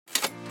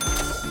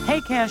Hey,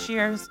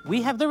 cashiers!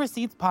 We Have the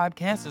Receipts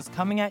podcast is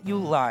coming at you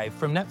live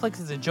from Netflix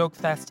is a Joke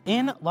Fest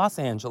in Los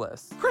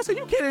Angeles. Chris, are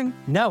you kidding?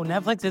 No,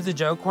 Netflix is a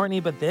joke, Courtney,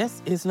 but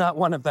this is not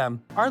one of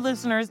them. Our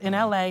listeners in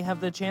LA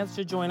have the chance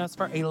to join us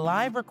for a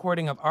live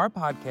recording of our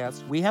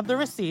podcast, We Have the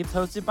Receipts,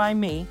 hosted by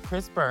me,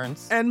 Chris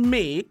Burns. And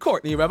me,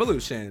 Courtney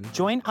Revolution.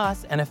 Join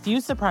us and a few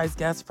surprise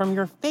guests from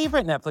your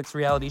favorite Netflix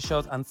reality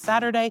shows on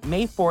Saturday,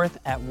 May 4th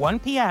at 1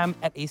 p.m.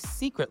 at a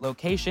secret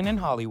location in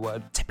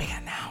Hollywood. To be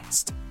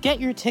announced. Get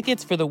your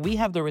tickets for the We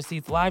Have the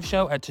Receipts live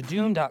show at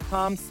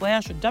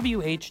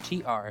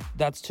tudum.com/WHTR.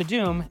 That's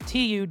Tudum,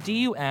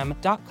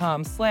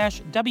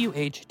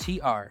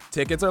 TUDUM.com/WHTR.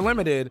 Tickets are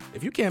limited.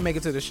 If you can't make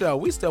it to the show,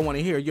 we still want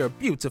to hear your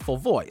beautiful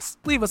voice.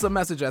 Leave us a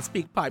message at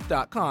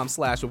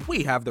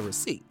speakpipe.com/We Have the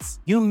Receipts.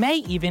 You may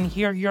even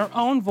hear your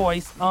own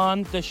voice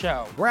on the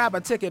show. Grab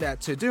a ticket at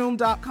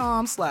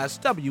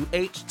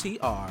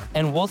tudum.com/WHTR.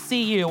 And we'll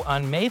see you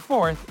on May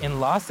 4th in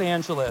Los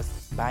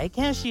Angeles. Bye,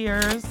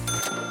 cashiers.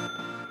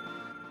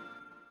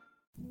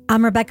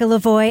 I'm Rebecca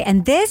Lavoie,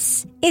 and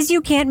this is You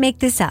Can't Make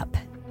This Up.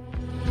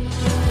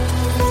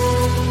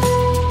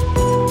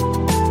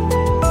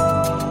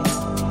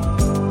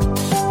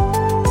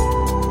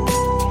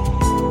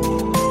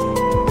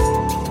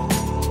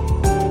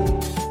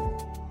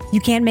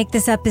 You Can't Make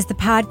This Up is the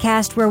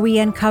podcast where we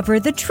uncover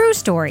the true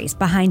stories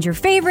behind your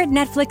favorite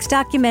Netflix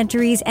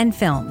documentaries and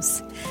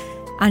films.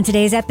 On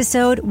today's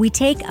episode, we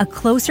take a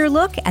closer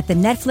look at the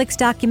Netflix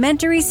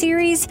documentary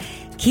series,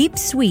 Keep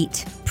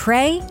Sweet,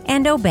 Pray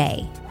and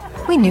Obey.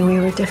 We knew we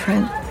were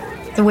different.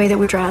 The way that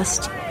we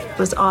dressed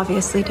was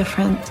obviously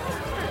different.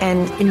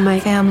 And in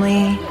my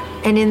family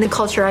and in the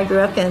culture I grew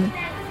up in,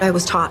 I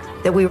was taught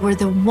that we were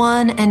the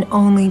one and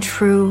only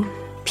true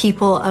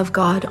people of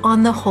God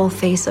on the whole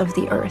face of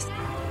the earth.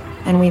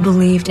 And we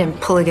believed in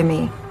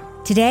polygamy.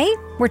 Today,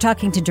 we're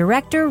talking to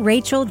director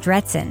Rachel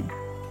Dretzin.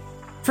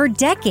 For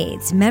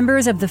decades,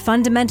 members of the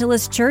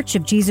Fundamentalist Church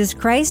of Jesus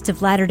Christ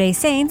of Latter-day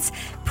Saints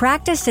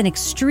practiced an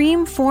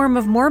extreme form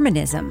of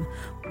Mormonism,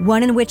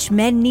 one in which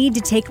men need to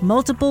take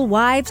multiple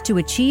wives to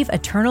achieve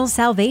eternal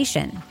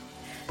salvation.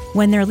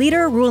 When their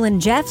leader,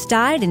 Rulon Jeffs,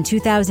 died in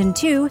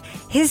 2002,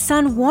 his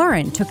son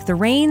Warren took the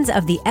reins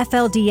of the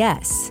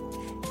FLDS.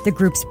 The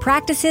group's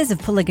practices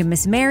of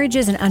polygamous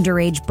marriages and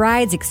underage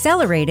brides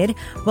accelerated,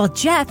 while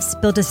Jeffs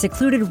built a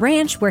secluded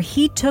ranch where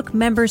he took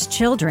members'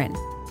 children.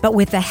 But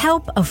with the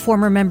help of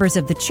former members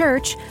of the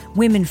church,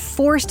 women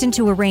forced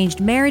into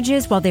arranged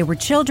marriages while they were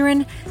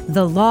children,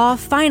 the law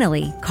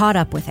finally caught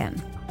up with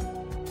him.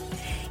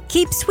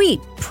 Keep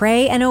Sweet,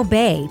 Pray and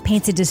Obey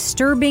paints a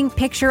disturbing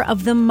picture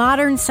of the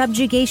modern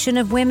subjugation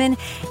of women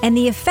and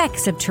the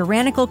effects of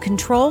tyrannical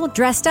control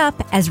dressed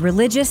up as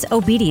religious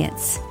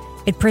obedience.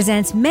 It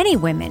presents many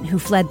women who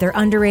fled their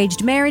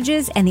underage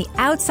marriages and the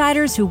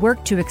outsiders who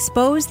worked to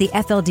expose the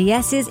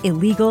FLDS's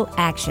illegal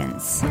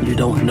actions. You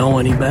don't know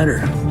any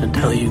better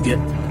until you get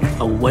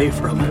away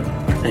from it.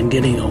 And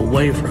getting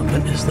away from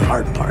it is the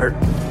hard part.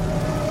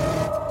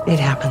 It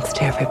happens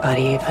to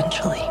everybody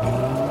eventually.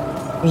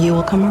 You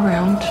will come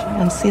around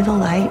and see the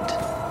light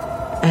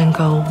and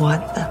go,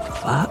 what the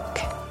fuck?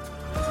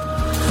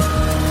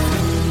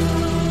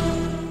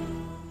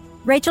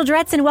 Rachel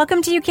Dretzin,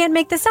 welcome to You Can't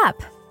Make This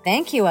Up.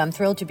 Thank you. I'm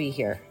thrilled to be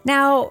here.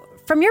 Now,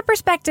 from your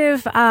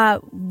perspective,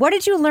 what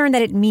did you learn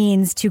that it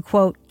means to,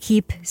 quote,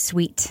 keep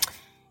sweet?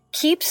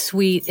 Keep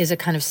sweet is a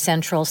kind of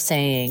central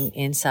saying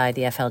inside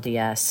the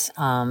FLDS.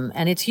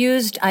 And it's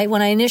used,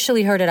 when I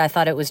initially heard it, I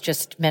thought it was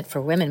just meant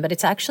for women, but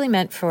it's actually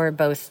meant for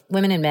both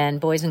women and men,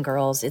 boys and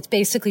girls. It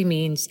basically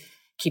means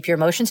keep your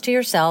emotions to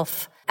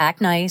yourself, act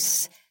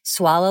nice,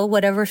 swallow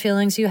whatever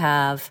feelings you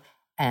have,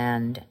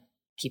 and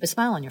keep a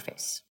smile on your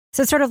face.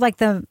 So it's sort of like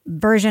the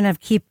version of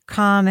keep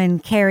calm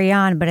and carry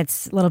on, but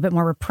it's a little bit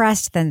more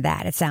repressed than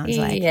that, it sounds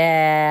like.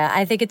 Yeah,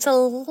 I think it's a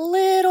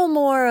little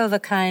more of a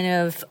kind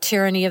of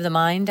tyranny of the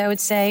mind, I would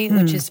say,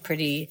 which is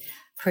pretty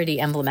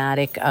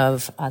emblematic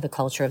of the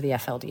culture of the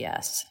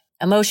FLDS.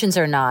 Emotions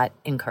are not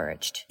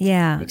encouraged.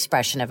 Yeah. The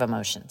expression of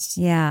emotions.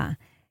 Yeah.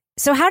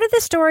 So how did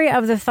the story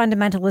of the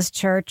Fundamentalist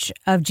Church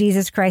of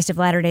Jesus Christ of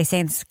Latter-day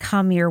Saints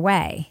come your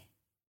way?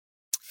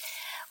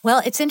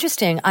 Well, it's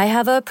interesting. I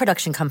have a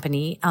production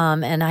company,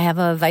 and I have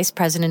a vice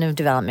president of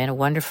development, a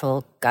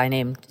wonderful guy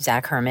named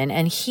Zach Herman.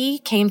 And he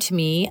came to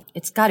me,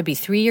 it's got to be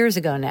 3 years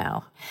ago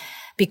now,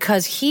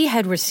 because he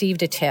had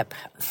received a tip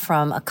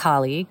from a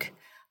colleague,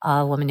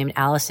 a woman named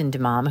Allison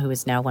DeMom, who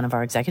is now one of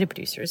our executive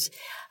producers,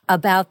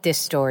 about this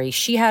story.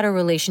 She had a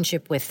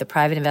relationship with the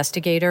private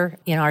investigator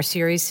in our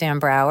series, Sam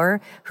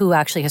Brower, who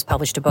actually has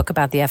published a book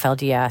about the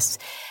FLDS.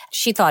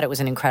 She thought it was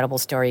an incredible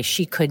story.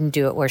 She couldn't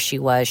do it where she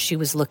was. She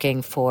was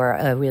looking for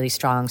a really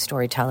strong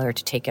storyteller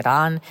to take it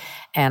on.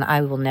 And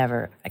I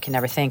can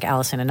never thank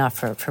Allison enough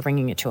for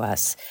bringing it to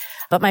us.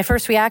 But my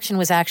first reaction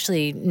was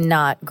actually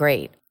not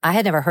great. I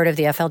had never heard of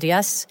the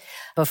FLDS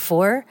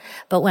before,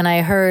 but when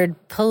I heard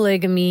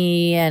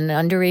polygamy and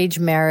underage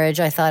marriage,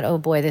 I thought, oh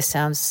boy, this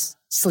sounds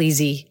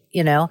sleazy.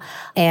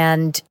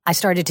 And I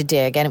started to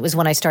dig. And it was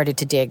when I started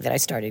to dig that I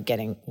started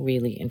getting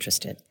really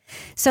interested.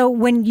 So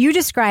when you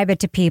describe it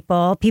to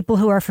people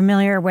who are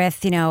familiar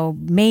with,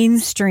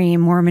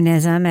 mainstream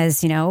Mormonism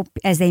as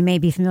they may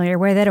be familiar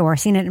with it or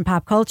seen it in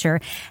pop culture,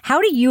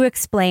 how do you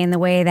explain the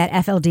way that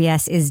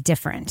FLDS is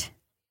different?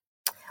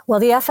 Well,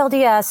 the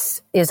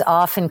FLDS is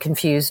often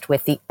confused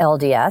with the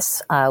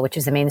LDS, which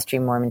is the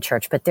mainstream Mormon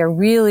church, but they're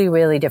really,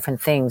 really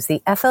different things.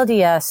 The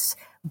FLDS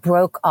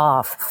broke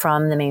off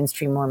from the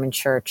mainstream Mormon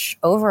church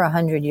over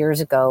 100 years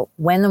ago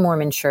when the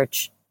Mormon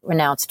church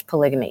renounced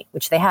polygamy,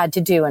 which they had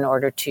to do in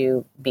order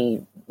to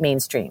be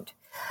mainstreamed.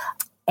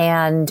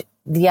 And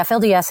the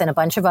FLDS and a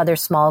bunch of other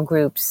small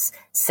groups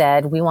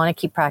said, we want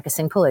to keep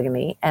practicing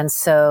polygamy. And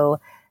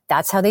so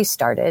that's how they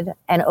started.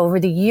 And over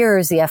the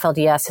years, the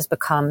FLDS has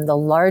become the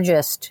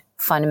largest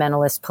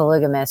fundamentalist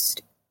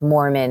polygamist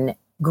Mormon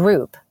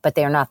group, but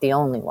they are not the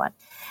only one.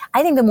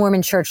 I think the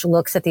Mormon church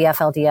looks at the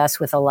FLDS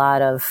with a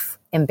lot of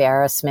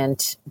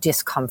embarrassment,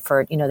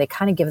 discomfort. They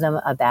kind of give them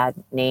a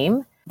bad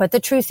name. But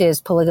the truth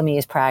is polygamy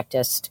is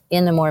practiced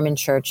in the Mormon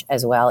church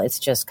as well. It's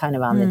just kind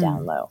of on the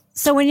down low.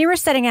 So when you were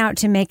setting out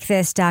to make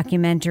this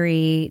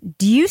documentary,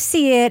 do you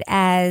see it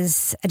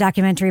as a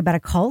documentary about a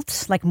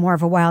cult, like more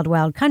of a Wild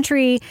Wild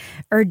Country,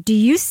 or do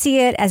you see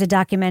it as a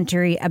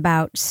documentary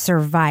about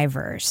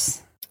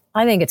survivors?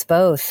 I think it's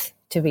both,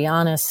 to be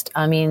honest.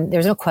 I mean,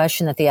 there's no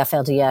question that the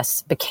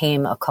FLDS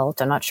became a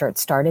cult. I'm not sure it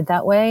started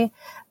that way,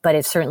 but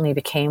it certainly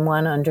became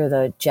one under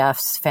the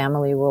Jeffs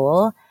family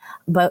rule.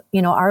 But,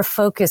 our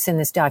focus in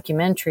this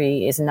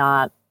documentary is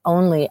not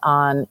only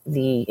on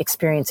the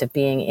experience of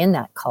being in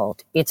that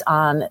cult. It's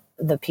on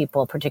the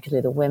people,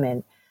 particularly the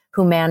women,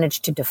 who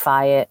managed to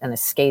defy it and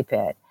escape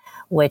it,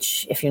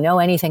 which, if you know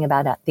anything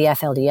about the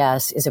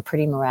FLDS, is a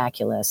pretty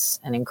miraculous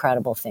and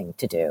incredible thing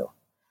to do.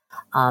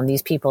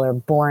 These people are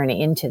born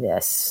into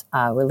this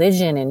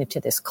religion and into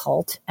this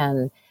cult.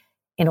 And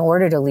in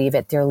order to leave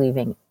it, they're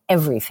leaving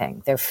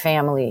everything, their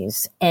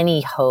families,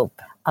 any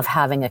hope of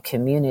having a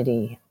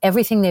community,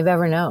 everything they've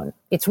ever known.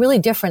 It's really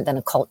different than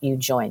a cult you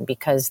join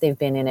because they've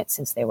been in it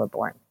since they were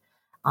born.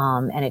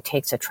 And it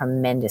takes a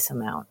tremendous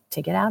amount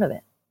to get out of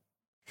it.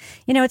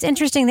 It's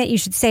interesting that you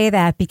should say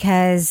that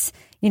because,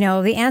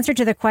 the answer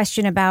to the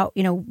question about,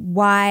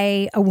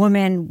 why a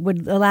woman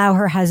would allow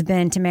her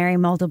husband to marry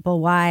multiple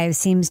wives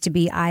seems to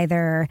be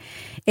either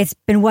it's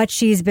been what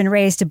she's been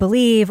raised to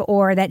believe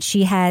or that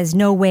she has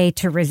no way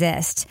to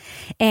resist.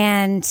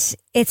 And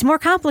it's more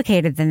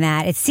complicated than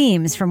that, it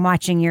seems, from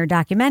watching your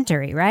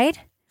documentary, right?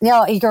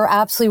 No, you're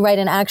absolutely right.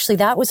 And actually,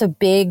 that was a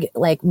big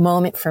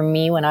moment for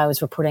me when I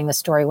was reporting the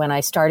story, when I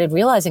started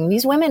realizing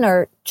these women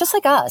are just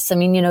like us. I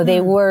mean, they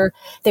were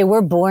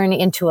born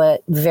into a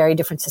very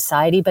different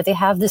society, but they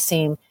have the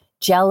same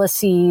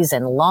jealousies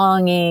and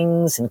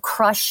longings and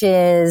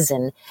crushes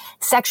and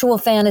sexual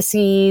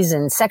fantasies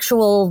and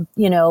sexual,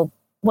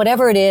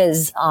 whatever it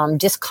is,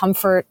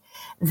 discomfort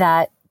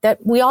that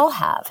we all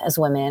have as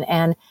women.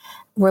 And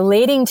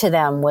relating to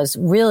them was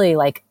really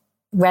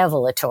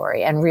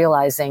revelatory, and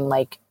realizing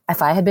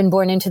if I had been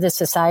born into this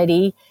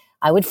society,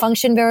 I would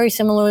function very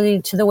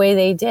similarly to the way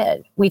they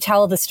did. We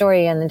tell the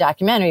story in the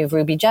documentary of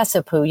Ruby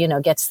Jessup, who,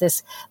 gets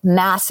this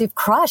massive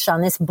crush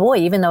on this boy,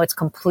 even though it's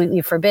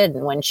completely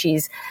forbidden, when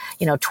she's,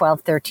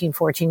 12, 13,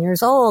 14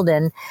 years old,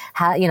 and,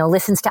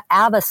 listens to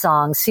ABBA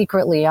songs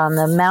secretly on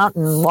the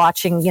mountain,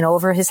 watching,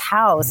 over his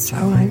house. So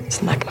I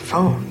snuck the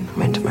phone,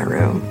 went to my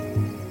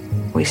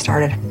room. We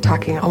started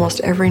talking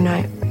almost every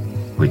night.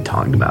 We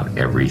talked about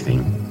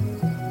everything.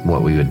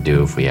 What we would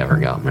do if we ever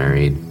got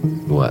married,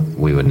 what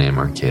we would name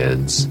our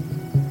kids.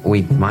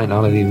 We might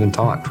not have even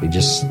talked. We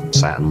just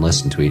sat and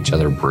listened to each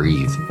other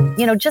breathe.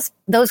 Just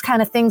those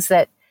kind of things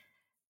that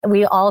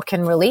we all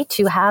can relate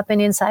to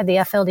happen inside the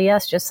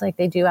FLDS, just like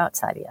they do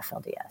outside the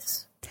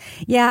FLDS.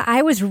 Yeah,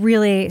 I was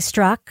really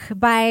struck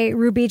by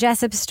Ruby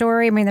Jessup's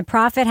story. I mean, the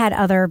Prophet had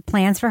other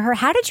plans for her.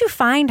 How did you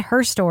find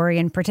her story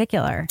in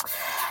particular?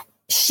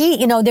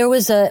 She, there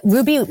was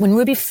when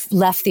Ruby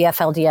left the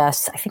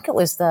FLDS, I think it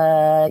was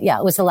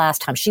the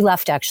last time. She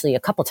left actually a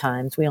couple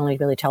times. We only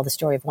really tell the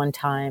story of one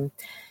time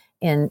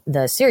in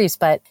the series,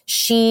 but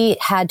she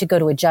had to go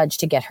to a judge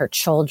to get her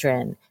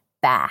children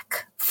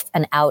back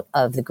and out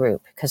of the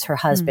group because her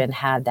husband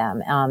had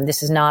them.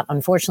 This is not,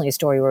 unfortunately, a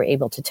story we're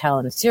able to tell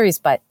in the series,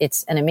 but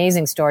it's an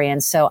amazing story.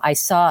 And so I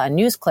saw a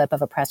news clip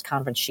of a press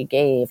conference she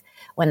gave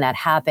when that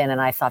happened.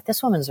 And I thought,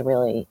 this woman's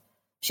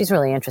she's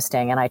really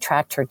interesting. And I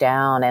tracked her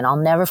down, and I'll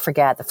never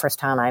forget the first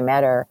time I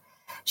met her.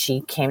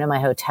 She came to my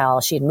hotel.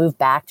 She had moved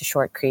back to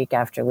Short Creek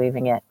after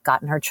leaving it,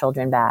 gotten her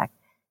children back.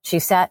 She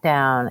sat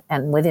down,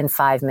 and within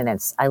 5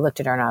 minutes, I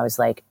looked at her and I was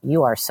like,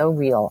 you are so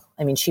real.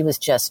 I mean, she was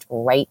just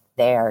right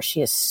there.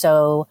 She is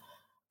so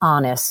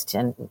honest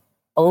and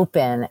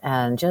open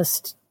and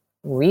just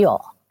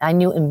real. I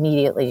knew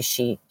immediately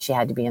she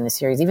had to be in the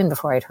series, even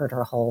before I'd heard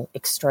her whole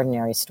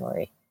extraordinary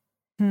story.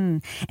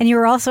 And you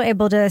were also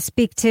able to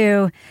speak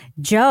to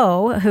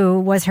Joe, who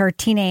was her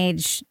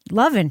teenage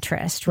love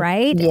interest,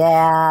 right?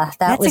 Yeah,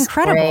 that's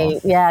incredible.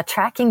 Great. Yeah,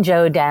 tracking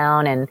Joe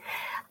down and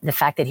The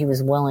fact that he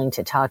was willing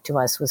to talk to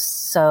us was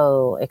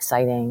so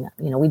exciting.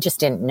 We just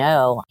didn't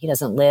know. He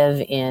doesn't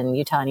live in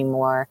Utah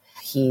anymore.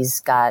 He's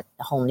got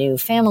a whole new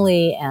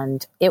family,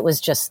 and it was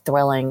just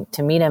thrilling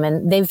to meet him.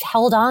 And they've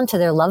held on to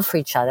their love for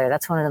each other.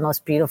 That's one of the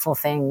most beautiful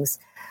things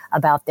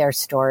about their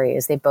story,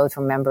 is they both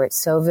remember it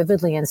so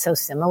vividly and so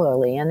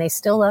similarly, and they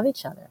still love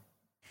each other.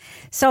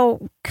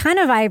 So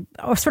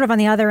sort of on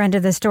the other end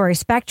of the story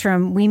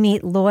spectrum, we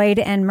meet Lloyd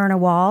and Myrna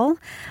Wall.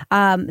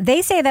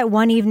 They say that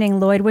one evening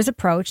Lloyd was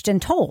approached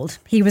and told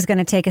he was going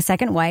to take a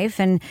second wife.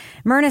 And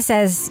Myrna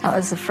says, that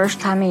was the first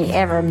time he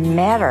ever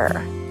met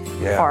her,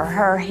 or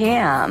her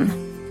him.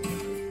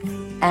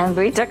 And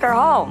we took her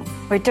home.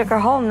 We took her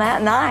home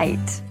that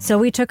night. So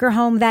we took her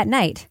home that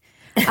night.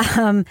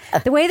 The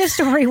way the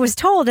story was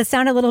told, it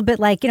sounded a little bit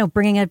like,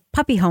 bringing a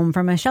puppy home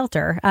from a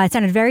shelter. It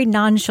sounded very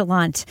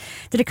nonchalant.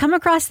 Did it come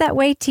across that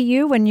way to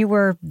you when you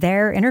were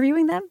there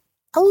interviewing them?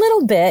 A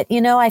little bit.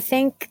 I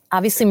think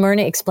obviously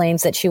Myrna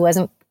explains that she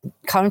wasn't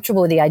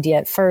comfortable with the idea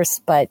at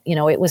first, but,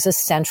 it was a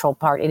central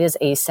part. It is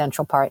a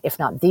central part, if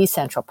not the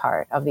central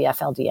part of the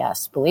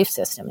FLDS belief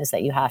system, is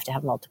that you have to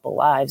have multiple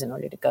wives in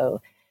order to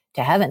go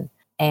to heaven.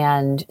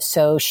 And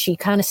so she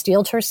kind of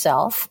steeled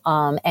herself.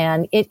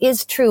 And it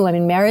is true. I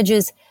mean,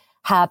 marriages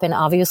happen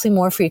obviously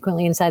more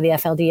frequently inside the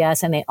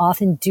FLDS, and they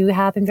often do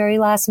happen very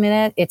last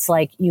minute. It's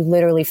like you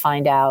literally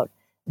find out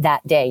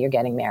that day you're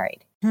getting married.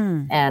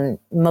 And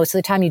most of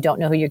the time you don't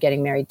know who you're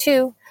getting married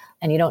to,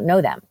 and you don't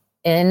know them.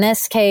 In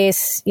this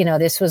case,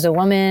 this was a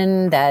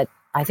woman that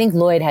I think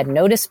Lloyd had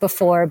noticed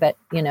before, but,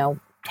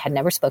 had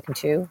never spoken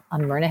to.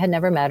 Myrna had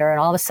never met her. And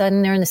all of a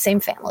sudden they're in the same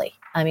family.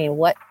 I mean,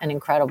 what an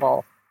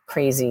incredible,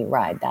 crazy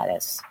ride that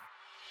is.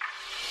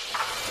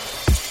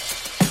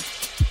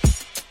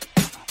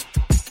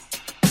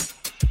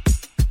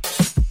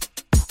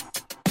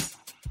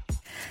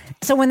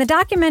 So when the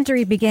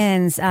documentary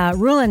begins,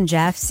 Rulon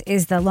Jeffs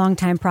is the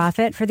longtime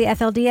prophet for the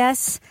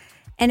FLDS.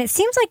 And it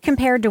seems like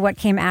compared to what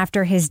came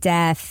after his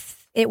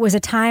death, it was a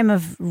time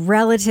of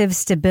relative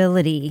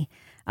stability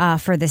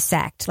for the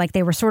sect. Like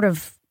they were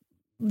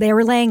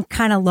laying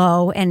kind of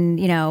low and,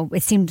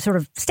 it seemed sort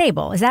of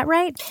stable. Is that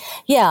right?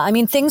 Yeah. I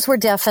mean, things were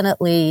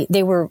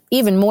they were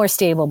even more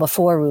stable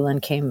before Rulon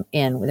came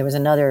in. There was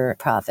another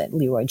prophet,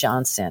 Leroy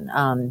Johnson.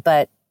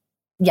 But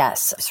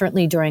yes,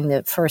 certainly during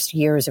the first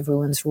years of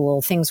Rulon's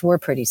rule, things were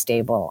pretty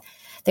stable.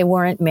 They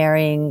weren't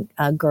marrying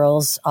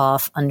girls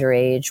off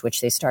underage, which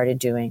they started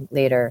doing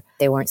later.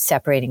 They weren't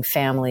separating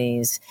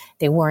families.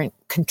 They weren't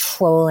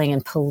controlling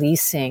and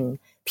policing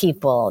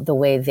people the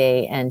way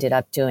they ended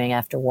up doing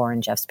after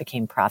Warren Jeffs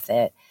became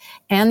prophet.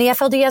 And the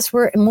FLDS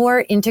were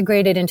more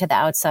integrated into the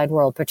outside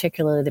world,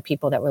 particularly the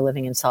people that were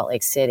living in Salt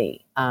Lake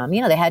City.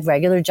 They had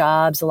regular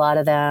jobs, a lot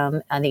of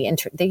them, and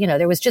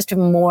there was just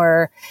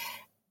more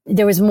of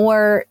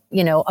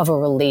a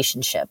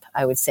relationship,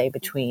 I would say,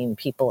 between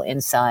people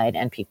inside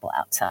and people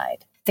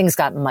outside. Things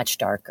got much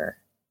darker.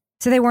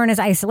 So they weren't as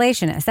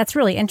isolationist. That's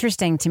really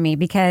interesting to me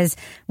because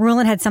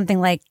Rulon had something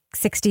like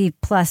 60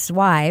 plus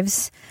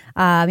wives.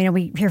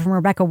 We hear from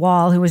Rebecca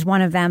Wall, who was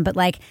one of them, but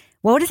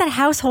what does that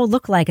household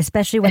look like,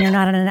 especially when you're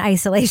not in an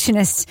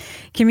isolationist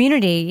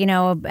community,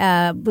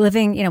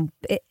 living,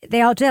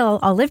 they all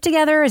live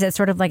together? Is it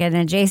sort of like an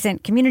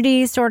adjacent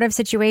community sort of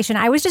situation?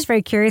 I was just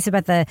very curious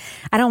about I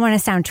don't want to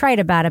sound trite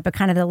about it, but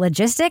kind of the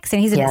logistics.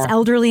 And he's this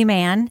elderly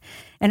man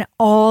and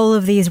all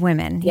of these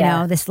women,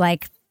 this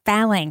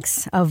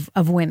phalanx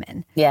of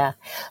women. Yeah.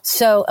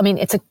 So, I mean,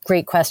 it's a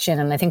great question,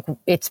 and I think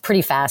it's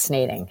pretty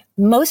fascinating.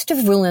 Most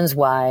of Rulon's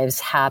wives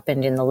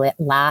happened in the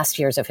last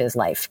years of his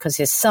life because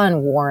his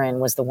son, Warren,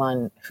 was the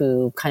one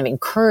who kind of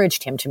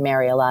encouraged him to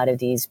marry a lot of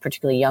these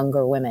particularly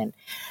younger women.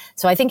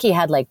 So I think he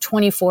had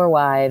 24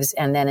 wives,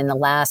 and then in the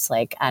last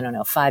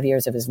 5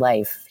 years of his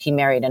life, he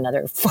married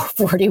another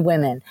 40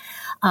 women.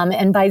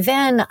 And by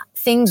then,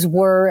 things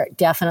were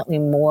definitely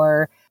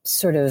more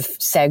sort of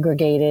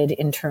segregated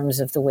in terms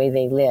of the way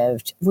they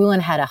lived. Rulon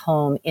had a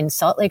home in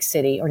Salt Lake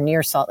City or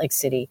near Salt Lake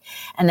City,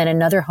 and then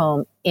another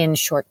home in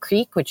Short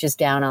Creek, which is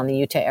down on the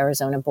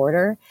Utah-Arizona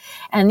border.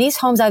 And these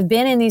homes, I've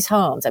been in these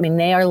homes. I mean,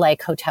 they are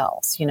like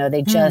hotels.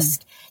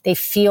 They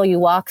feel, you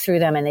walk through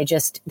them and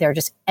they're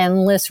just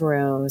endless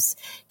rooms,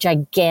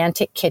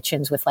 gigantic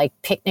kitchens with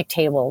picnic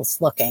tables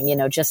looking,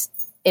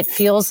 it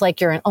feels like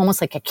you're in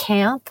almost like a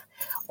camp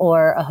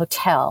or a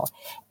hotel.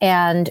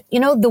 And,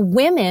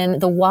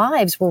 the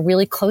wives were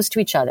really close to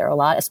each other a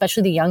lot,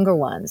 especially the younger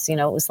ones. It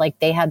was like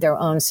they had their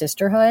own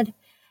sisterhood.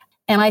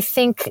 And I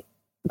think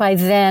by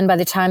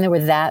the time there were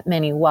that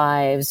many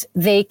wives,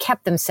 they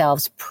kept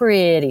themselves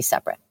pretty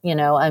separate.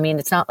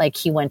 It's not like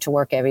he went to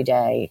work every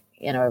day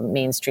in a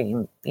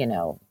mainstream,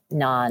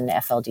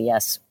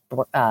 non-FLDS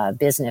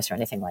business or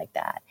anything like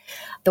that.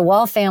 The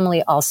Wall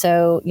family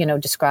also,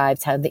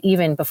 describes how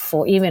even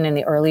in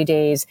the early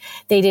days,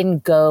 they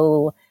didn't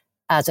go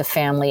as a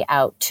family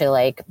out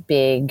to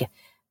big,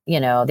 they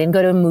didn't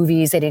go to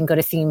movies, they didn't go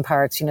to theme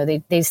parks,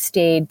 they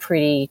stayed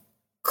pretty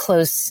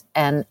close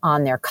and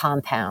on their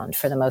compound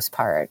for the most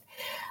part.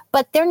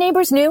 But their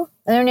neighbors knew.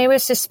 And their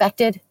neighbors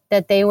suspected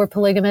that they were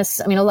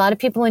polygamous. I mean, a lot of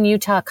people in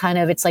Utah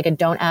it's like a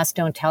don't ask,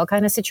 don't tell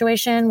kind of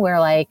situation where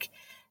like,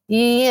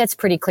 yeah, it's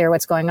pretty clear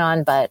what's going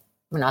on, but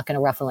we're not going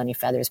to ruffle any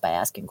feathers by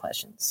asking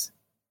questions.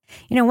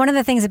 You know, one of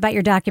the things about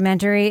your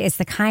documentary is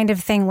the kind of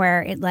thing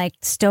where it like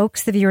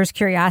stokes the viewer's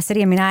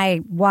curiosity. I mean,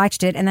 I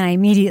watched it and then I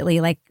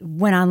immediately like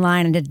went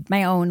online and did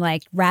my own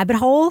like rabbit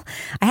hole.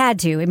 I had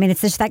to. I mean,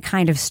 it's just that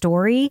kind of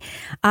story.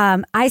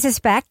 I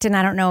suspect, and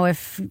I don't know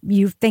if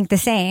you think the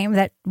same,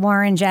 that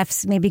Warren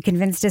Jeffs maybe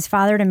convinced his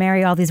father to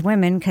marry all these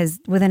women because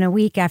within a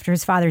week after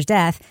his father's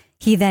death,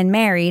 he then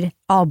married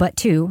all but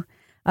 2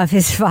 of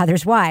his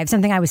father's wives,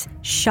 something I was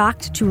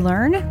shocked to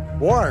learn.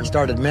 Warren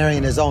started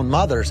marrying his own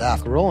mothers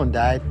after Rowan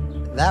died.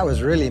 That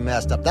was really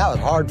messed up. That was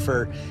hard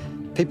for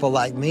people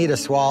like me to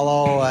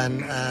swallow,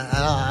 and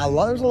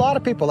there's a lot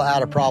of people that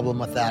had a problem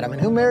with that. I mean,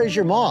 who marries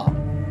your mom?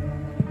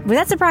 Was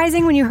that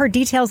surprising when you heard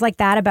details like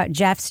that about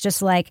Jeffs,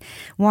 just like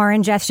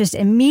Warren Jeffs, just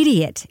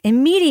immediate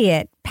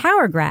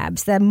power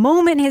grabs the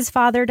moment his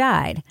father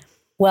died?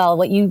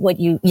 Well,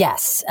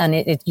 yes.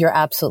 And you're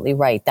absolutely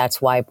right. That's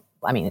why,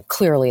 I mean,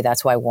 clearly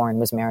that's why Warren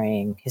was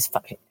marrying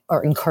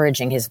or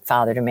encouraging his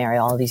father to marry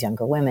all of these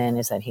younger women,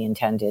 is that he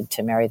intended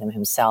to marry them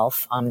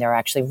himself. There are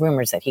actually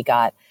rumors that he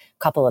got a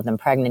couple of them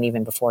pregnant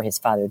even before his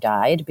father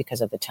died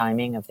because of the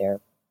timing of their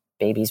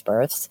babies'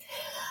 births.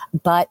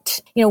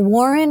 But, you know,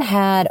 Warren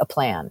had a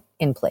plan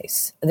in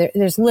place.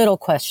 There's little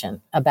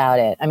question about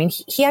it. I mean,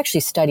 he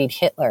actually studied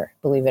Hitler,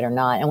 believe it or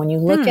not. And when you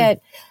look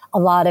at a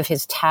lot of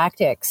his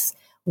tactics,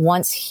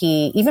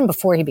 even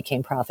before he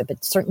became prophet,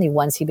 but certainly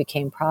once he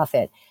became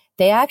prophet,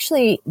 they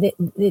actually,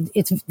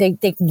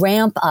 they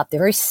ramp up. They're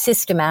very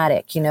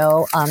systematic, you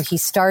know. He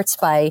starts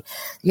by,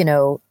 you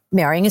know,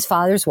 marrying his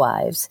father's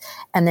wives,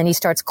 and then he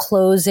starts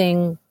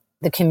closing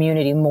the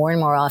community more and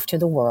more off to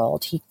the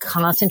world. He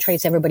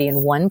concentrates everybody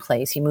in one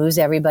place. He moves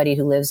everybody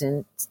who lives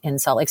in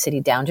Salt Lake City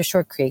down to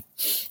Short Creek,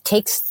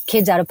 takes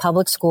kids out of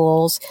public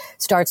schools,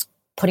 starts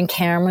putting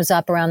cameras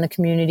up around the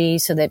community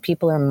so that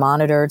people are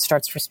monitored,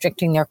 starts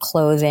restricting their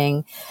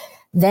clothing.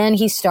 Then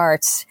he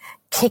starts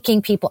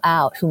kicking people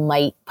out who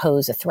might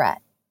pose a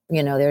threat.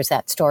 You know, there's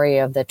that story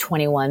of the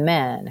 21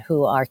 men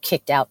who are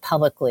kicked out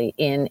publicly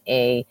in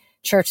a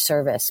church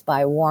service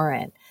by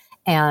Warren.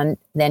 And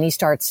then he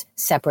starts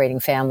separating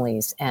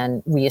families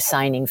and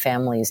reassigning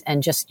families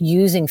and just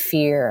using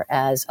fear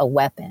as a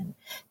weapon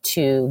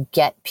to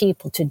get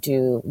people to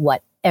do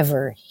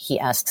whatever he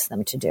asks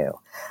them to do.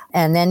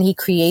 And then he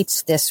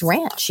creates this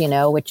ranch, you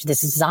know, this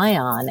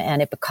Zion,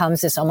 and it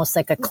becomes this almost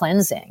like a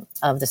cleansing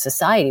of the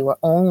society where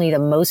only the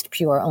most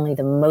pure, only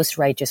the most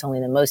righteous, only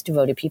the most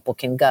devoted people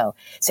can go.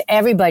 So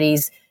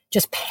everybody's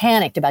just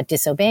panicked about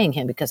disobeying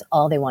him because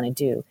all they want to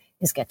do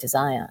is get to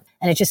Zion.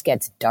 And it just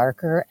gets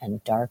darker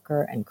and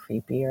darker and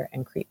creepier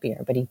and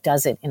creepier. But he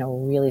does it in a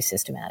really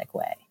systematic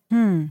way.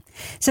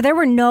 So there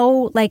were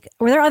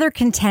were there other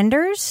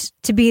contenders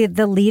to be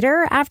the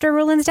leader after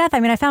Rowland's death? I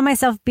mean, I found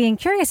myself being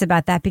curious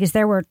about that because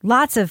there were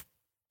lots of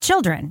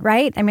children,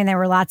 right? I mean, there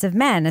were lots of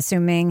men,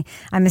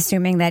 I'm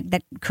assuming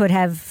that could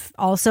have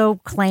also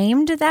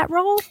claimed that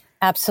role.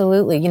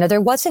 Absolutely. You know,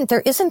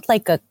 there isn't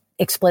like a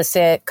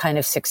explicit kind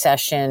of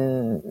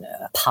succession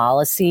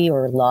policy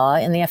or law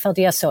in the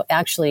FLDS. So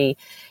actually,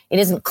 it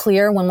isn't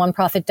clear when one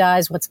prophet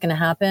dies what's going to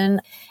happen.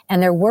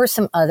 And there were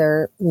some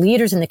other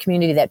leaders in the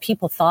community that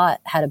people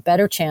thought had a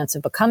better chance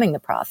of becoming the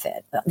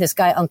prophet. This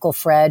guy, Uncle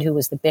Fred, who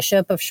was the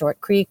bishop of Short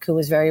Creek, who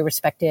was very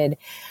respected,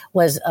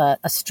 was a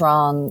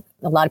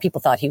lot of people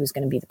thought he was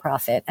going to be the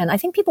prophet. And I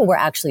think people were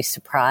actually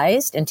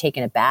surprised and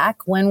taken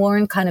aback when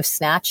Warren kind of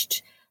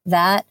snatched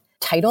that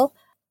title,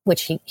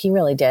 which he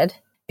really did.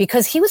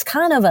 Because he was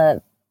kind of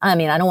I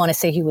don't want to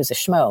say he was a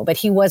schmo, but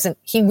he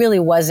really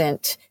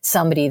wasn't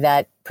somebody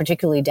that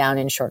particularly down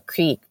in Short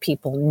Creek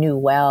people knew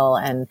well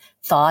and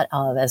thought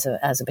of as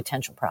a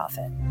potential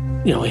prophet.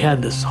 You know, he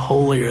had this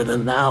holier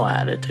than thou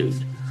attitude.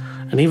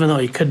 And even though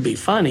he could be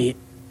funny,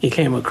 he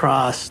came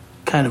across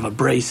kind of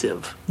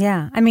abrasive.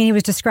 Yeah. I mean, he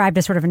was described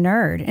as sort of a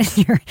nerd.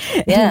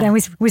 And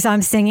we saw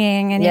him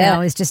singing and, you know,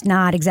 it's just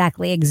not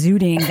exactly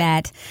exuding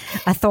that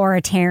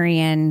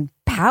authoritarian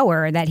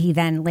power that he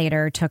then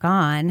later took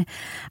on.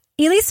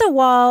 Elisa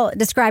Wall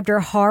described her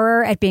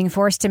horror at being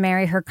forced to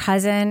marry her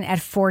cousin at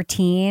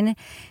 14.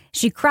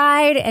 She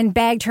cried and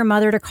begged her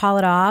mother to call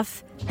it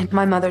off. And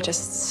my mother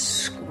just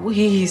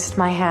squeezed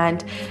my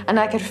hand, and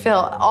I could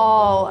feel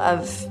all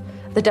of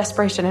the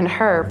desperation in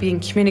her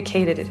being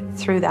communicated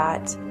through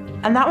that.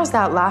 And that was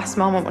that last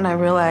moment when I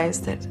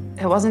realized that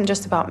it wasn't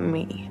just about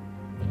me.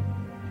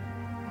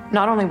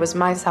 Not only was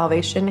my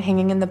salvation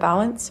hanging in the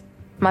balance,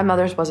 my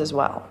mother's was as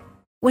well.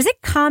 Was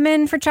it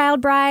common for child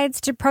brides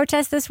to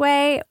protest this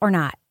way or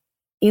not?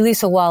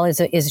 Elisa Wall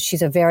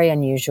she's a very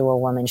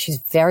unusual woman. She's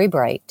very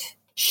bright.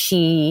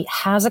 She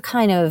has a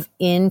kind of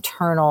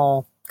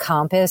internal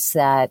compass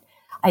that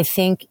I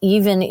think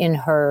even in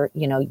her,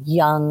 you know,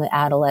 young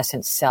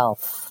adolescent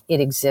self, it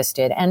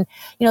existed. And,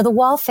 you know, the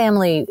Wall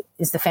family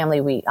is the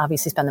family we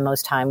obviously spend the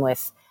most time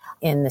with.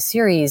 in the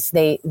series,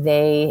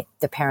 the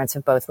parents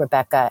of both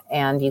Rebecca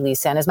and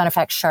Elisa. And as a matter of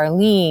fact,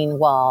 Charlene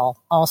Wall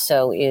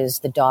also is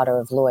the daughter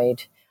of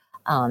Lloyd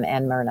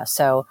and Myrna.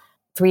 So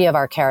 3 of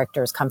our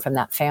characters come from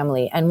that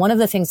family. And one of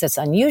the things that's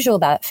unusual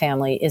about that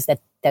family is that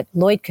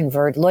Lloyd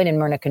and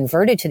Myrna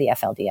converted to the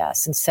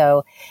FLDS. And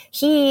so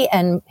he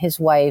and his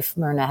wife,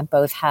 Myrna, have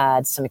both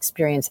had some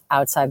experience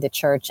outside the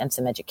church and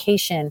some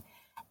education.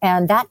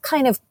 And that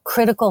kind of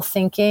critical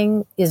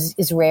thinking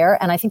is rare.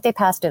 And I think they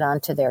passed it on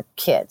to their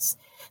kids.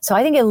 So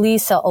I think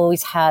Elisa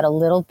always had a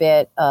little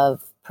bit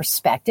of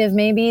perspective,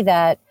 maybe,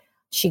 that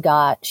she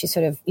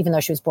sort of, even though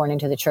she was born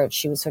into the church,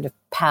 she was sort of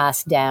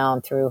passed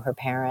down through her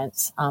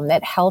parents,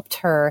 that helped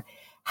her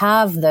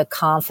have the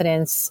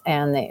confidence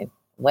and the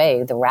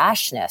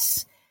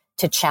rashness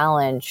to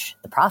challenge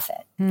the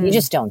prophet. You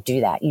just don't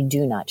do that. You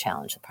do not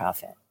challenge the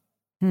prophet.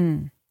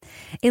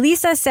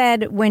 Elisa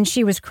said when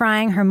she was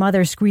crying, her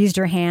mother squeezed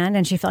her hand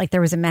and she felt like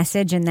there was a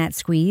message in that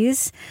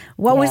squeeze.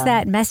 What was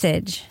that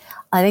message?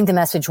 I think the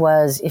message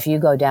was, if you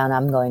go down,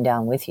 I'm going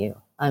down with you.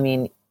 I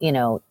mean,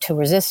 to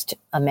resist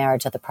a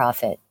marriage that the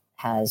prophet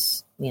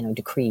has,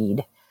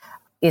 decreed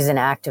is an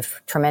act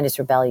of tremendous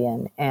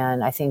rebellion.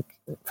 And I think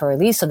for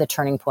Elisa, the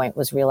turning point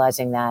was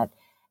realizing that,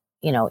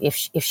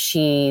 if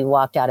she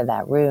walked out of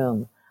that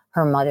room,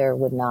 her mother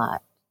would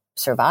not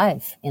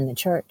survive in the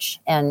church.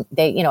 And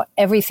they,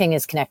 everything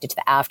is connected to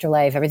the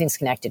afterlife. Everything's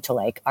connected to,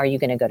 like, are you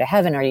going to go to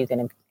heaven? Are you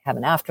going to have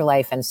an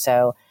afterlife? And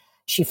so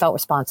she felt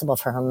responsible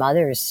for her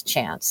mother's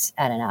chance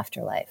at an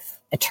afterlife,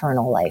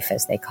 eternal life,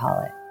 as they call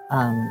it,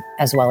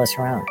 as well as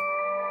her own.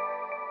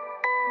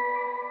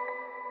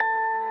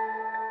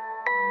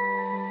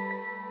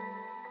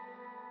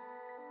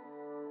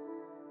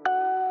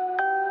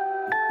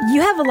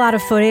 You have a lot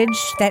of footage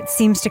that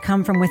seems to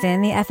come from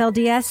within the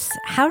FLDS.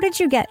 How did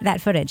you get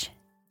that footage?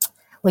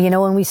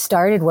 Well, when we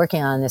started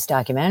working on this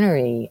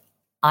documentary,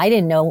 I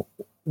didn't know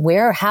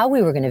how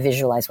we were going to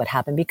visualize what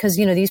happened because,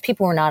 these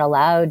people were not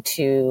allowed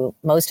to,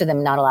 most of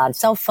them not allowed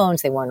cell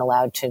phones. They weren't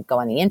allowed to go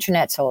on the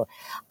internet. So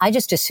I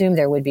just assumed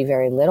there would be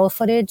very little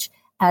footage.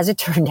 As it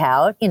turned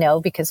out,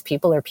 because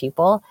people are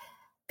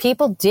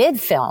people did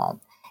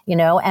film.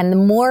 And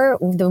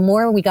the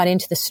more we got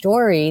into the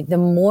story, the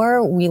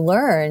more we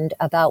learned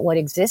about what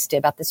existed,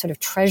 about the sort of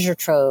treasure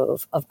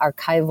trove of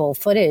archival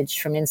footage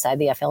from inside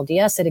the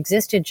FLDS that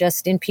existed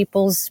just in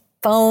people's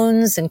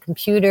phones and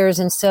computers.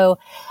 And so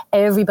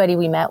everybody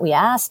we met, we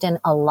asked, and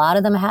a lot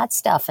of them had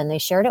stuff and they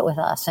shared it with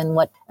us. And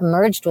what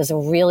emerged was a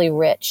really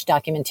rich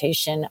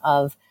documentation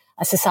of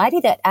a society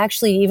that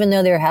actually, even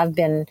though there have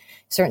been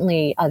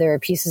certainly other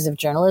pieces of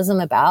journalism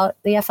about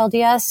the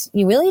FLDS,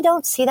 you really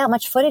don't see that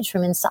much footage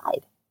from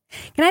inside.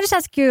 Can I just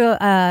ask you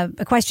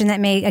a question that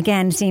may,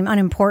 again, seem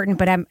unimportant,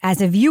 but as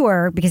a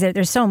viewer, because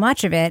there's so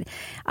much of it,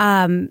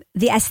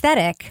 the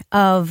aesthetic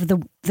of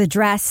the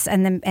dress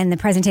and the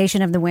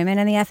presentation of the women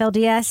in the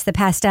FLDS, the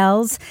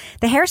pastels,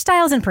 the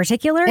hairstyles in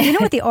particular, you know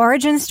what the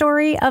origin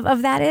story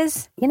of that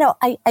is?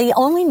 I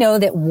only know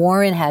that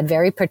Warren had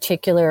very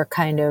particular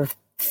kind of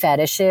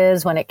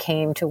fetishes when it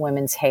came to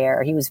women's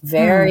hair. He was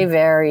very,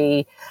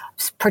 very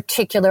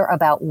particular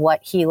about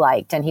what he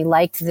liked. And he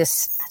liked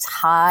this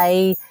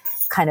high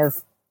kind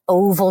of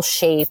oval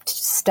shaped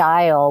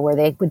style where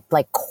they would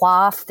like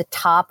coif the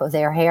top of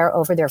their hair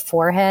over their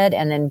forehead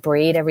and then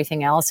braid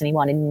everything else. And he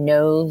wanted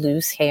no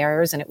loose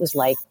hairs. And it was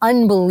like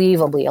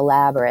unbelievably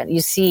elaborate.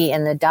 You see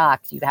in the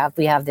doc,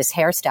 we have this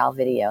hairstyle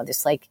video,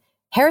 this like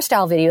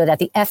hairstyle video that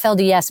the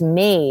FLDS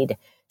made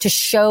to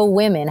show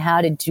women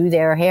how to do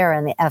their hair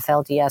in the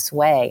FLDS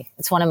way.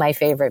 It's one of my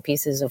favorite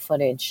pieces of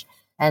footage.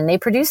 And they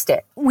produced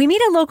it. We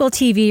meet a local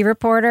TV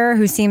reporter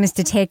who seems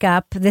to take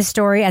up this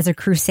story as a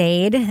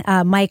crusade,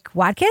 Mike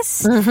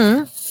Watkiss.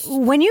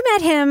 Mm-hmm. When you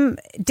met him,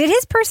 did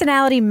his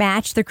personality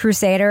match the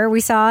crusader we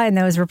saw in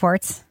those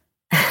reports?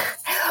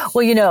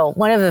 Well,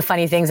 one of the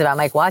funny things about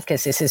Mike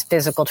Watkiss is his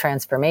physical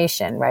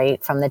transformation,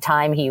 right? From the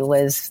time he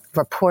was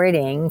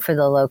reporting for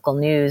the local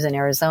news in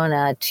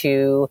Arizona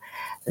to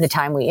the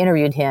time we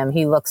interviewed him,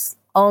 he looks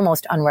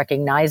almost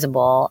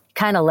unrecognizable,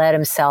 kind of let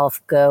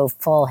himself go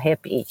full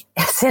hippie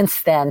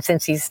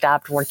since he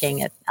stopped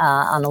working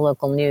on the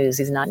local news.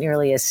 He's not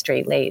nearly as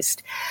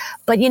straight-laced.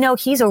 But,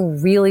 he's a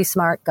really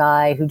smart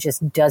guy who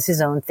just does his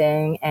own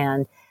thing.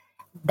 And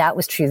that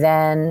was true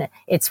then.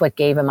 It's what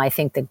gave him, I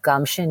think, the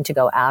gumption to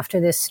go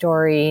after this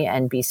story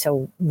and be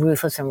so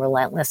ruthless and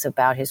relentless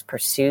about his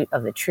pursuit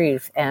of the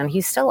truth. And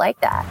he's still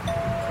like that.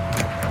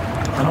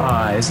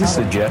 Is this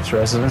the Jeff's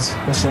residence?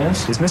 This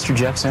is? Is Mr.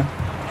 Jeff's in?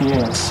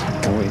 Yes.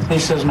 He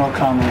says no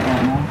comment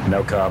right now.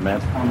 No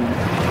comment.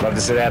 Love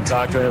to sit down and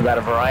talk to him about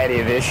a variety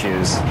of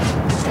issues.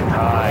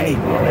 Hi.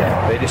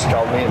 Yeah. They just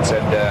called me and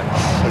said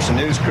there's a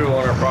news crew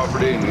on our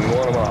property and we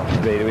want them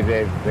off.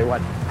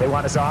 They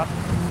want us off?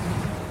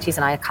 He's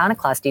an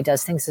iconoclast. He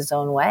does things his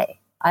own way.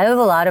 I have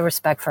a lot of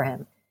respect for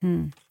him.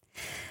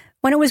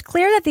 When it was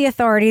clear that the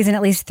authorities in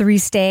at least 3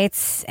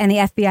 states and the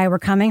FBI were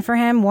coming for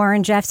him,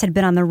 Warren Jeffs had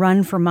been on the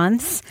run for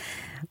months.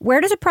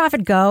 Where does a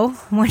prophet go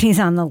when he's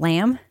on the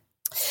lam?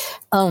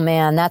 Oh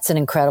man, that's an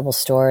incredible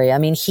story. I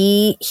mean,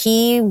 he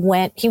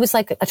was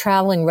like a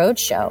traveling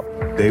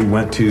roadshow. They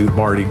went to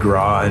Mardi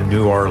Gras in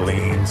New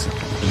Orleans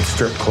and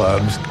strip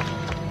clubs,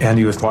 and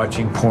he was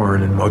watching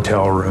porn in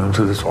motel rooms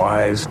with his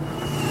wives.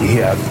 He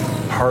had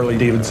Harley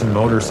Davidson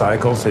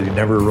motorcycles that he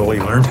never really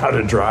learned how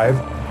to drive.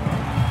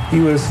 He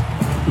was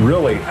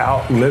really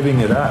out living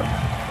it up,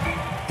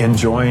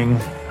 enjoying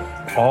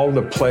all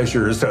the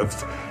pleasures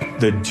of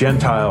the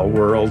Gentile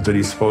world that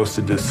he's supposed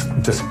to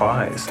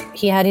despise.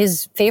 He had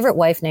his favorite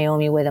wife,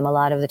 Naomi, with him a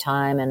lot of the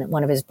time, and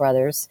one of his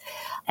brothers.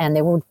 And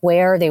they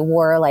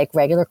wore like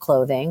regular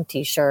clothing,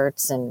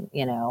 T-shirts and,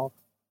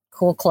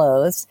 cool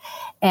clothes.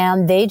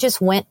 And they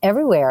just went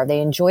everywhere.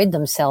 They enjoyed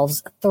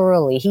themselves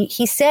thoroughly.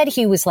 He said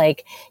he was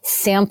like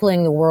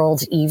sampling the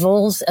world's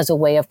evils as a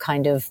way of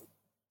kind of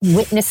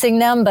witnessing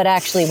them. But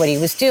actually what he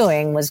was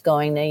doing was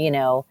going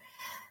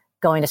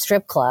to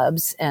strip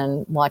clubs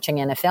and watching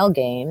NFL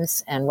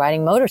games and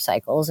riding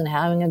motorcycles and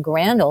having a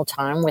grand old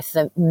time with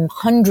the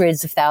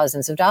hundreds of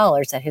thousands of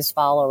dollars that his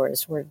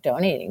followers were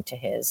donating to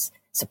his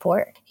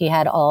support. He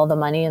had all the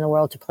money in the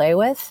world to play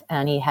with,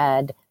 and he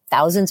had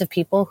thousands of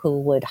people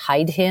who would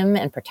hide him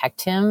and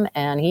protect him,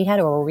 and he had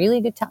a really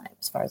good time,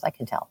 as far as I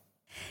can tell.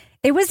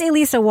 It was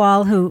Elisa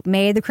Wall who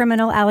made the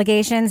criminal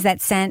allegations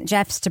that sent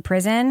Jeffs to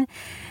prison.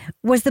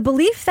 Was the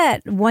belief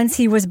that once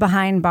he was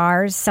behind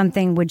bars,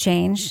 something would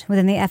change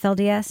within the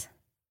FLDS?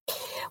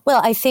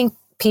 Well, I think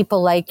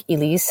people like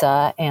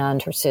Elisa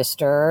and her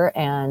sister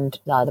and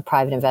the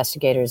private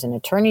investigators and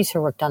attorneys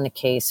who worked on the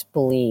case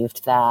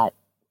believed that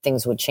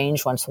things would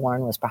change once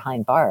Warren was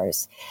behind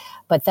bars.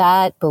 But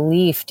that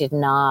belief did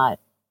not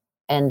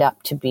end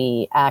up to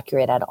be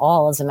accurate at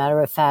all. As a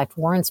matter of fact,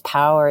 Warren's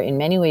power in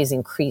many ways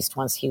increased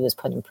once he was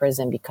put in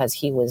prison because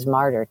he was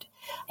martyred.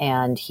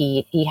 And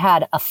he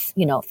had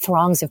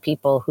throngs of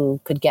people who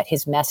could get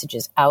his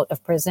messages out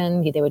of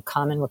prison. They would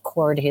come and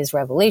record his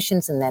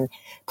revelations and then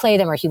play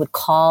them, or he would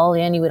call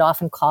in. He would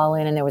often call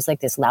in, and there was like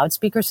this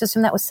loudspeaker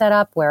system that was set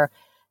up where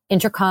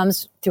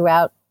intercoms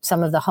throughout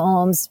some of the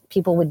homes,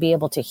 people would be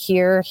able to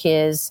hear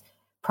his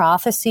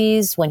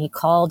prophecies when he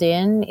called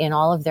in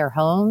all of their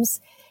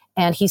homes.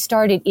 And he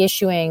started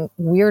issuing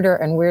weirder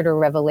and weirder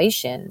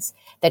revelations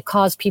that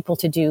caused people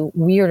to do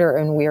weirder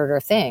and weirder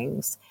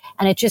things.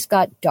 And it just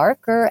got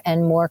darker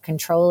and more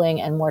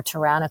controlling and more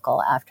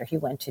tyrannical after he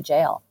went to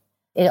jail.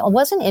 It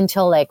wasn't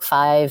until like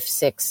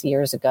 5-6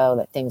 years ago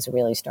that things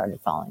really started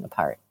falling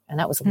apart. And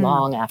that was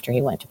long after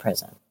he went to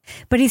prison.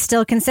 But he's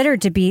still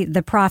considered to be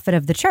the prophet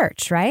of the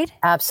church, right?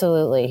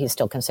 Absolutely. He's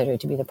still considered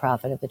to be the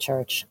prophet of the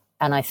church.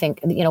 And I think,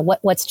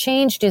 what's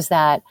changed is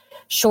that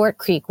Short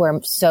Creek,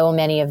 where so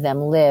many of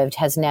them lived,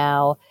 it's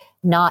no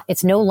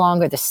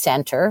longer the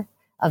center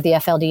of the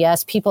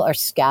FLDS. People are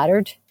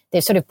scattered.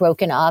 They've sort of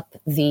broken up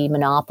the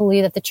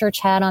monopoly that the church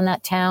had on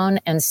that town.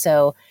 And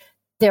so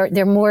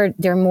they're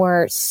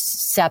more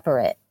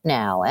separate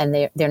now,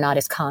 and they're not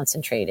as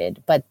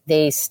concentrated, but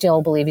they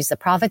still believe he's the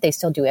prophet. They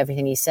still do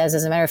everything he says.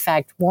 As a matter of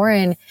fact,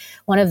 Warren,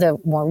 one of the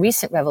more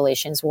recent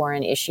revelations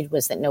Warren issued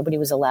was that nobody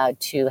was allowed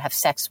to have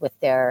sex with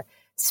their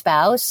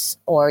spouse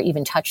or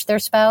even touch their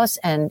spouse,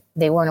 and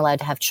they weren't allowed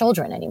to have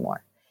children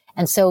anymore.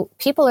 And so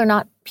people in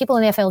the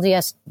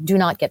FLDS do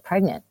not get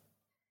pregnant.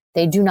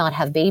 They do not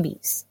have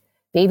babies.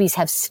 Babies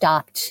have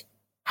stopped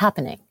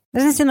happening.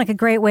 Doesn't seem like a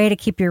great way to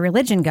keep your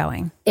religion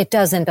going. It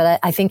doesn't,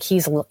 but I think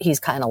he's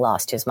kind of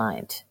lost his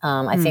mind.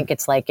 I think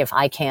it's like, if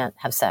I can't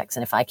have sex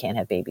and if I can't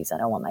have babies, I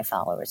don't want my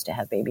followers to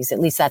have babies. At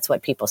least that's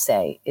what people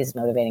say is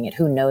motivating it.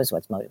 Who knows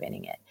what's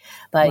motivating it?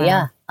 But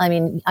yeah, I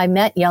mean, I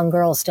met young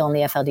girls still in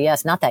the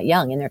FLDS, not that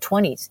young, in their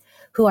 20s,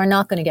 who are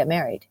not going to get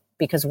married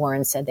because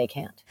Warren said they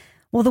can't.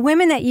 Well, the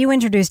women that you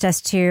introduced us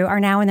to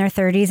are now in their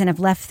 30s and have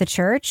left the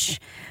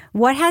church.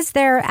 What has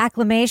their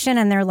acclimation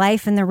and their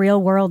life in the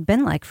real world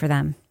been like for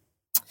them?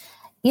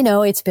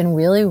 It's been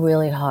really,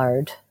 really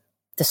hard.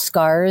 The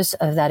scars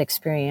of that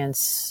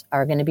experience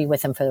are going to be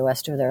with them for the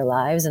rest of their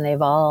lives. And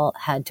they've all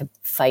had to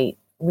fight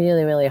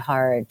really, really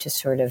hard to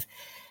sort of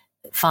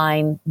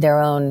find their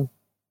own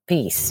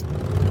peace.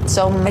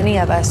 So many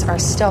of us are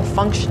still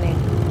functioning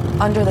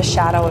under the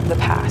shadow of the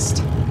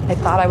past. I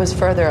thought I was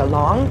further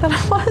along than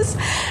I was.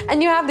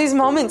 And you have these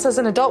moments as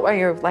an adult where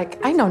you're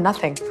like, I know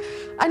nothing.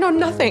 I know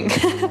nothing.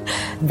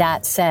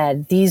 That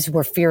said, these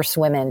were fierce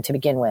women to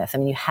begin with. I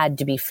mean, you had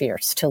to be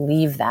fierce to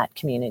leave that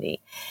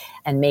community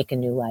and make a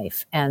new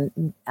life.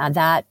 And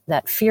that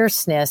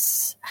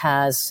fierceness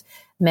has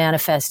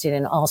manifested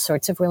in all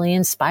sorts of really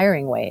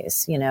inspiring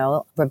ways.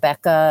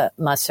 Rebecca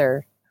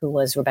Musser, who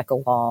was Rebecca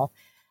Wall,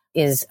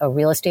 is a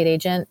real estate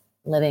agent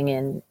living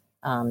in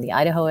the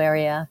Idaho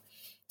area.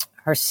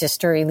 Her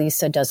sister,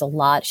 Elisa, does a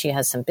lot. She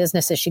has some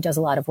businesses. She does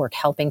a lot of work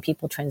helping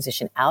people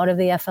transition out of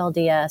the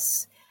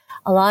FLDS.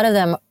 A lot of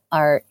them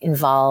are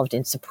involved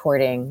in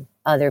supporting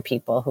other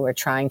people who are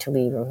trying to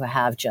leave or who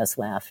have just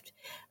left.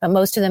 But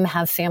most of them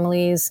have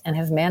families and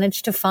have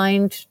managed to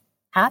find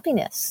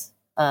happiness,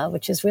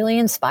 which is really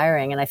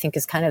inspiring. And I think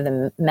is kind of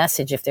the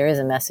message, if there is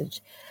a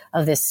message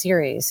of this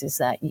series, is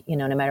that,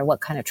 no matter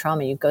what kind of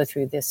trauma you go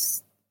through, the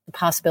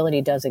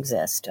possibility does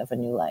exist of a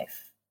new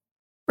life.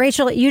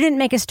 Rachel, you didn't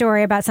make a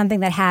story about something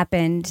that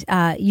happened.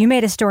 You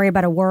made a story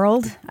about a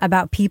world,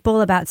 about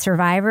people, about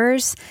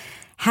survivors.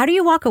 How do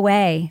you walk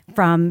away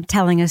from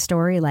telling a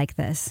story like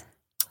this?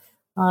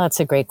 Oh, that's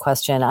a great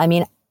question. I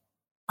mean,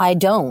 I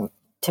don't,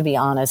 to be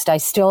honest. I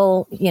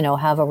still,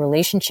 have a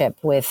relationship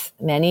with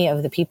many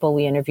of the people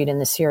we interviewed in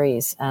the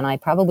series, and I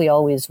probably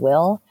always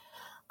will.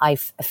 I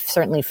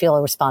certainly feel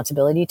a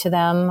responsibility to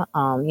them.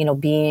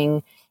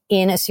 Being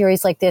in a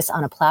series like this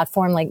on a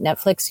platform like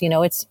Netflix,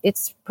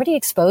 it's pretty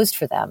exposed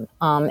for them.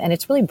 And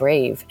it's really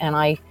brave. And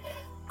I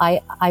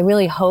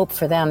really hope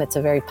for them it's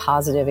a very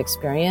positive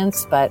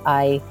experience, but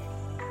I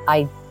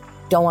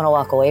don't want to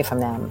walk away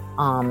from them.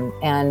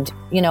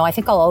 I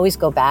think I'll always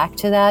go back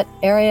to that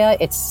area.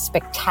 It's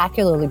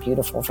spectacularly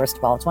beautiful, first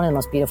of all. It's one of the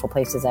most beautiful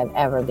places I've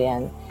ever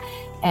been.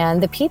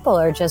 And the people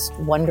are just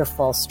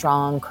wonderful,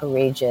 strong,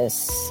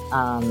 courageous,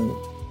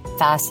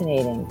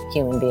 fascinating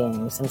human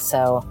beings. And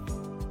so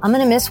I'm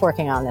going to miss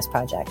working on this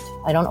project.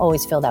 I don't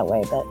always feel that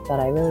way, but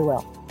I really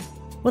will.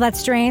 Well, that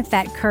strength,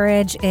 that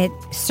courage, it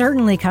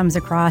certainly comes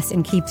across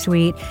in Keep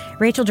Sweet.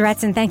 Rachel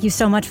Dretzin, thank you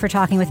so much for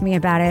talking with me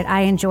about it.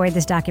 I enjoyed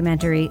this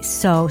documentary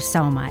so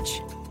much.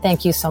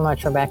 Thank you so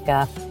much,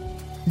 Rebecca.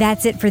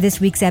 That's it for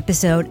this week's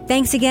episode.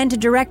 Thanks again to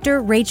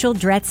director Rachel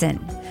Dretzin.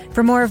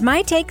 For more of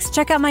my takes,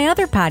 check out my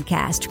other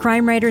podcast,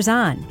 Crime Writers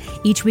On.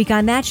 Each week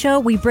on that show,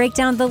 we break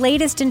down the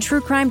latest in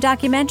true crime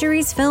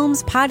documentaries,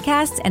 films,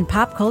 podcasts, and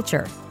pop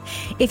culture.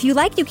 If you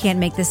like You Can't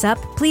Make This Up,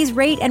 please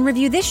rate and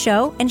review this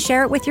show and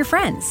share it with your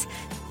friends.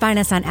 Find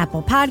us on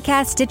Apple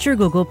Podcasts, Stitcher,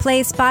 Google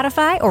Play,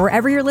 Spotify, or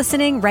wherever you're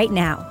listening right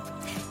now.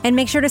 And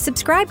make sure to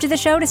subscribe to the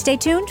show to stay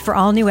tuned for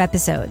all new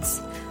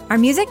episodes. Our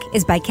music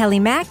is by Kelly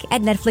Mack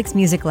at Netflix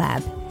Music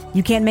Lab.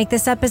 You Can't Make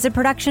This Up is a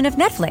production of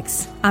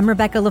Netflix. I'm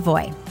Rebecca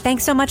Lavoie.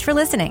 Thanks so much for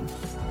listening.